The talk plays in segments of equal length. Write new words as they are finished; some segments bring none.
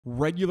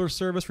regular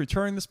service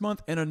returning this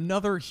month, and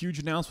another huge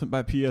announcement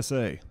by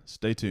PSA.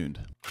 Stay tuned.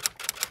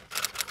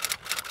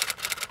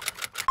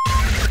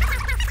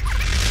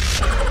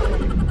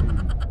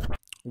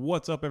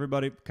 What's up,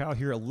 everybody? Kyle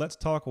here. Let's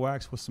talk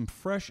wax with some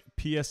fresh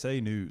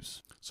PSA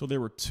news. So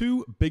there were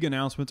two big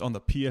announcements on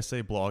the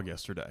PSA blog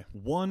yesterday.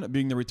 One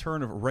being the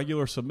return of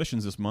regular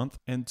submissions this month,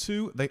 and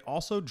two, they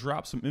also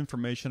dropped some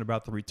information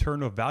about the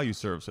return of value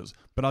services,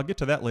 but I'll get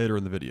to that later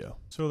in the video.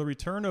 So the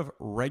return of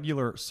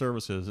regular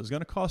services is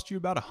going to cost you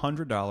about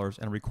 $100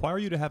 and require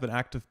you to have an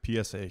active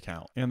PSA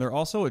account. And they're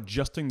also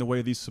adjusting the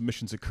way these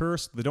submissions occur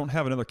so they don't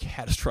have another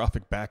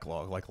catastrophic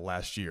backlog like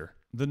last year.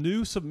 The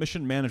new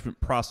submission management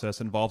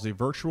process involves a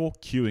virtual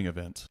queuing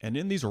event. And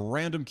in these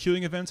random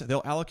queuing events,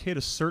 they'll allocate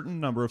a certain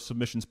number of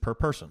submissions per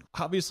person.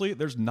 Obviously,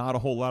 there's not a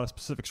whole lot of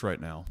specifics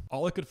right now.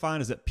 All I could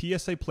find is that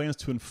PSA plans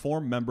to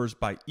inform members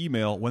by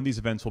email when these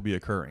events will be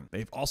occurring.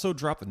 They've also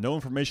dropped no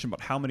information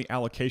about how many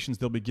allocations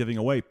they'll be giving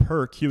away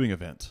per queuing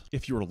event.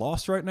 If you were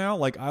lost right now,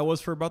 like I was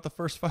for about the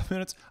first 5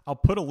 minutes, I'll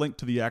put a link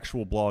to the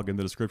actual blog in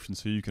the description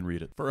so you can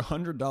read it. For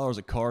 $100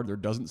 a card, there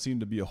doesn't seem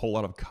to be a whole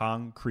lot of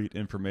concrete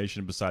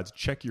information besides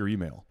check your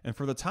email. And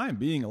for the time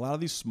being, a lot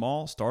of these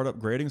small startup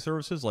grading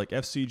services like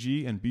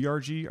FCG and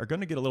BRG are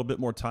going to get a little bit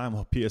more time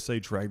while PSA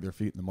drag their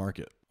feet in the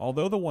market.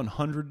 Although the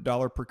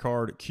 $100 per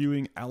card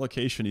queuing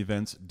allocation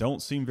events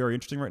don't seem very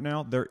interesting right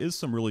now, there is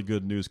some really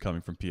good news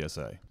coming from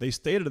PSA. They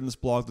stated in this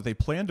blog that they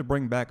plan to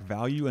bring back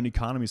value and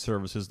economy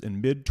services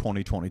in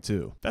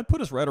mid-2022. That put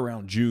us right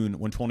around June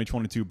when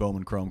 2022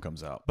 Bowman Chrome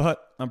comes out.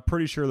 But I'm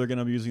pretty sure they're going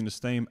to be using the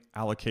same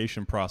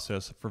allocation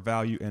process for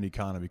value and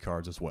economy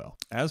cards as well.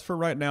 As for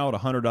right now,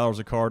 at $100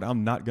 a card,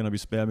 I'm not going to be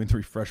spamming the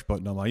refresh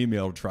button on my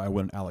email to try and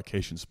win an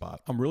allocation spot.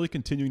 I'm really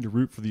continuing to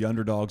root for the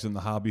underdogs in the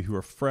hobby who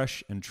are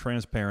fresh and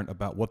transparent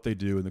about what they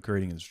do in the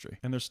grading industry.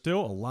 And there's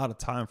still a lot of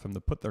time for them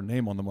to put their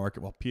name on the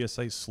market while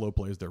PSA slow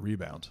plays their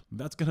rebound.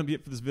 That's going to be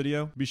it for this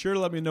video. Be sure to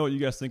let me know what you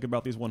guys think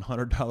about these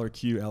 $100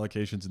 queue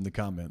allocations in the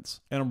comments.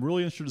 And I'm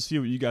really interested to see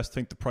what you guys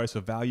think the price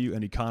of value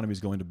and economy is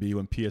going to be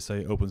when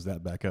PSA opens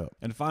that back up.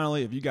 And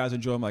finally, if you guys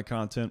enjoy my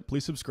content,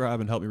 please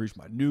subscribe and help me reach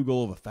my new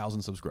goal of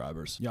 1,000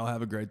 subscribers. Y'all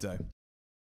have a great day.